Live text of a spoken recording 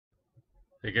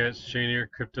Hey guys, Shane here,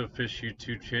 Crypto Fish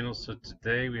YouTube channel. So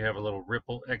today we have a little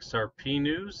Ripple XRP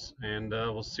news, and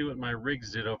we'll see what my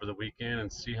rigs did over the weekend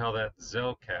and see how that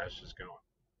Zelle cash is going.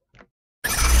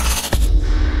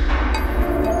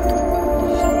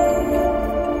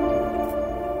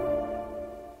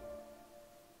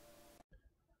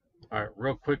 All right,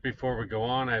 real quick before we go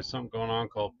on, I have something going on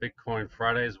called Bitcoin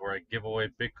Fridays where I give away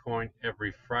Bitcoin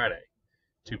every Friday.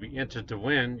 To be entered to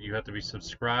win, you have to be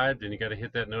subscribed and you got to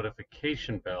hit that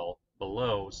notification bell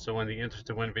below so when the Enter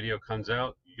to Win video comes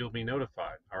out, you'll be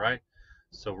notified. All right.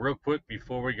 So real quick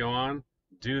before we go on,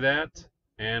 do that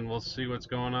and we'll see what's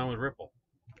going on with Ripple.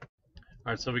 All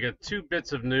right, so we got two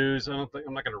bits of news. I'm not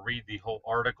going to read the whole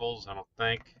articles, I don't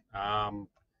think.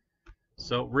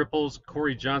 So Ripple's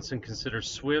Cory Johnson considers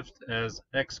Swift as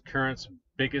xCurrent's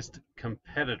biggest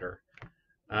competitor.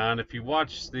 And if you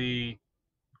watch the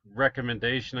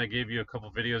recommendation I gave you a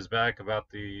couple videos back about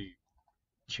the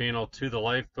channel To the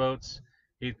Lifeboats,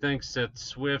 he thinks that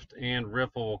Swift and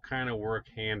Ripple will kind of work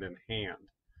hand in hand.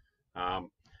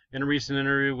 In a recent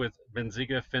interview with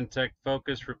Benziga FinTech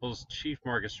Focus, Ripple's chief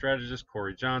market strategist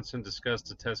Cory Johnson discussed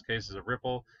the test cases of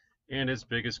Ripple and its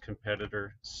biggest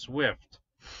competitor, Swift.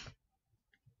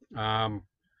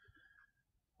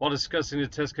 While discussing the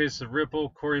test case of Ripple,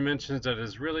 Cory mentions that it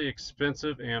is really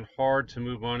expensive and hard to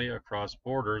move money across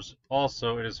borders.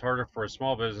 Also, it is harder for a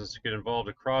small business to get involved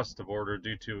across the border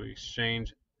due to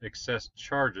exchange excess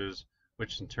charges,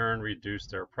 which in turn reduce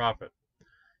their profit.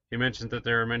 He mentioned that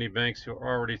there are many banks who are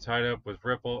already tied up with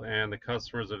Ripple, and the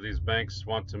customers of these banks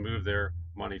want to move their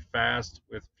money fast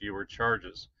with fewer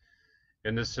charges.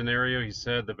 In this scenario, he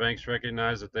said the banks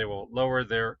recognize that they will lower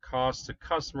their costs to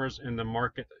customers in the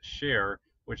market share,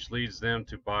 which leads them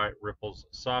to buy Ripple's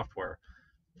software.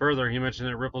 Further, he mentioned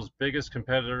that Ripple's biggest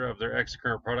competitor of their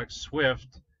xCurrent product,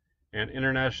 Swift, an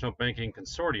international banking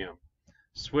consortium.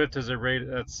 Swift has a rate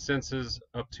that senses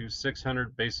up to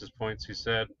 600 basis points, he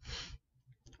said.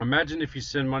 Imagine if you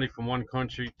send money from one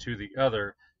country to the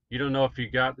other, you don't know if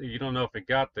it got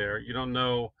there, you don't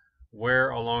know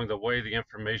where along the way the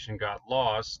information got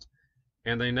lost,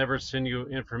 and they never send you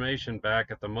information back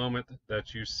at the moment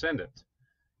that you send it.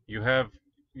 You have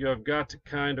got to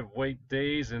kind of wait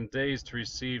days and days to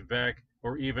receive back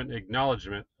or even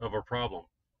acknowledgement of a problem.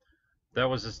 That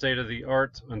was the state of the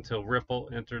art until Ripple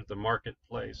entered the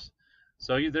marketplace.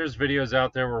 So there's videos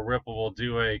out there where Ripple will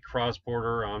do a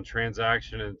cross-border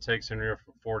transaction and it takes anywhere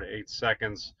from 4 to 8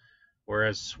 seconds,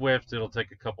 whereas Swift, it'll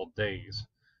take a couple days.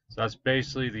 So that's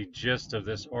basically the gist of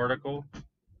this article.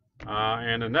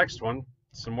 And the next one,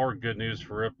 some more good news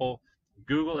for Ripple.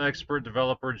 Google expert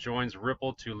developer joins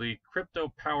Ripple to lead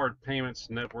crypto-powered payments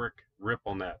network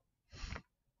ripplenet.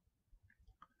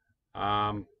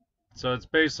 So it's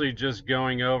basically just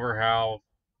going over how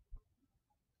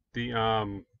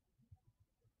the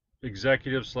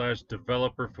executive slash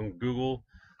developer from Google,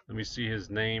 let me see his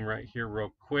name right here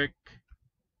real quick.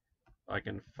 I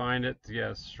can find it.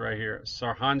 Yes, right here.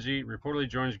 Sarhanji reportedly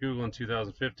joined Google in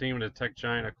 2015 when the tech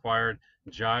giant acquired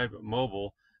Jive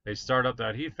Mobile, a startup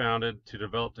that he founded to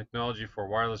develop technology for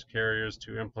wireless carriers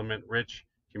to implement rich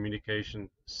communication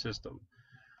system.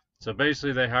 So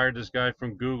basically, they hired this guy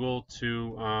from Google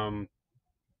to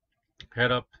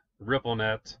head up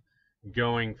ripplenet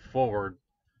going forward,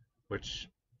 which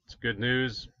is good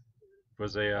news.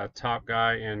 Was a top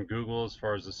guy in Google as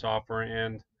far as the software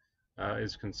end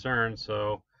is concerned.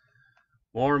 So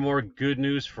more and more good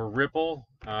news for Ripple.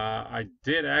 I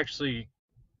did actually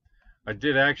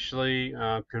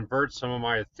convert some of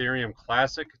my Ethereum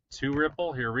Classic to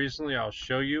Ripple here recently. I'll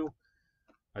show you.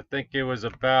 I think it was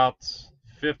about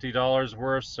 $50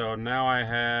 worth. So now I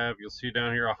have, you'll see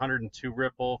down here, 102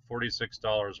 Ripple,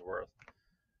 $46 worth,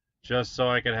 just so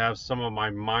I could have some of my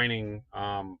mining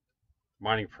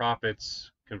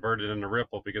profits converted into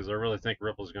Ripple, because I really think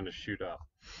Ripple is going to shoot up.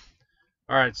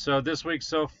 All right, so this week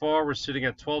so far we're sitting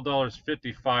at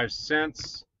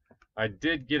 $12.55. I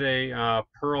did get a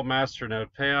Pearl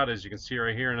Masternode payout, as you can see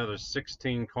right here, another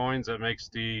 16 coins. That makes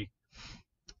the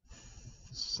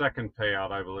second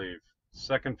payout, I believe.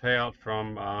 Second payout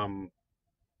from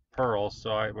Pearl.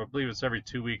 So I believe it's every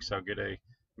 2 weeks I'll get a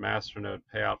Masternode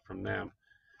payout from them.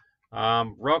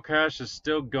 Raw cash is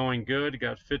still going good.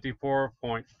 Got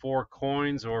 54.4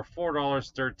 coins, or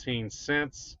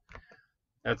 $4.13.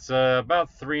 That's about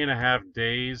 3.5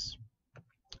 days.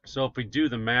 So if we do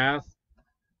the math,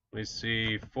 we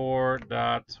see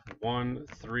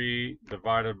 4.13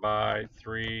 divided by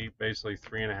 3, basically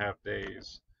 3.5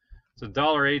 days. It's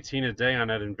 $1.18 a day on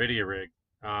that nvidia rig.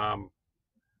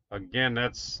 Again,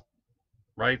 that's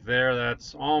right there.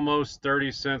 That's almost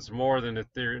 30 cents more than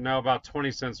Ethereum. No, about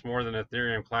 20 cents more than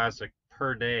Ethereum Classic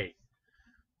per day.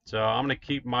 So I'm going to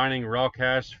keep mining raw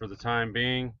cash for the time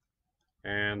being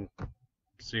and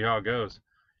see how it goes.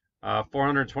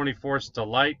 424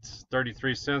 Delight,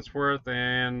 33 cents worth,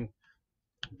 and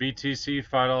BTC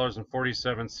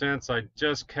 $5.47. I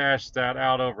just cashed that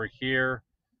out over here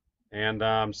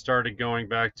and started going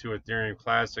back to Ethereum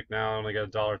Classic. Now I only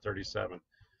got $1.37.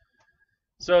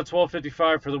 So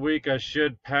 1255 for the week. I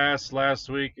should pass last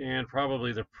week and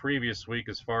probably the previous week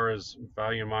as far as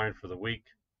value mine for the week.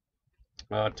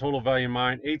 Total value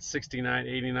mine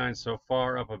 869.89 so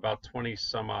far, up about 20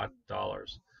 some odd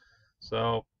dollars.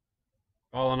 So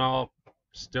all in all,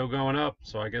 still going up.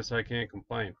 So I guess I can't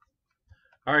complain.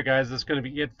 All right, guys, that's going to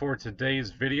be it for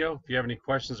today's video. If you have any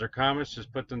questions or comments,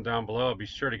 just put them down below. I'll be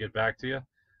sure to get back to you.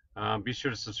 Be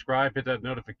sure to subscribe, hit that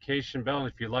notification bell, and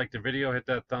if you like the video, hit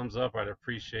that thumbs up. I'd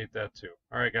appreciate that too.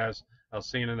 All right, guys, I'll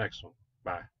see you in the next one.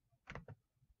 Bye.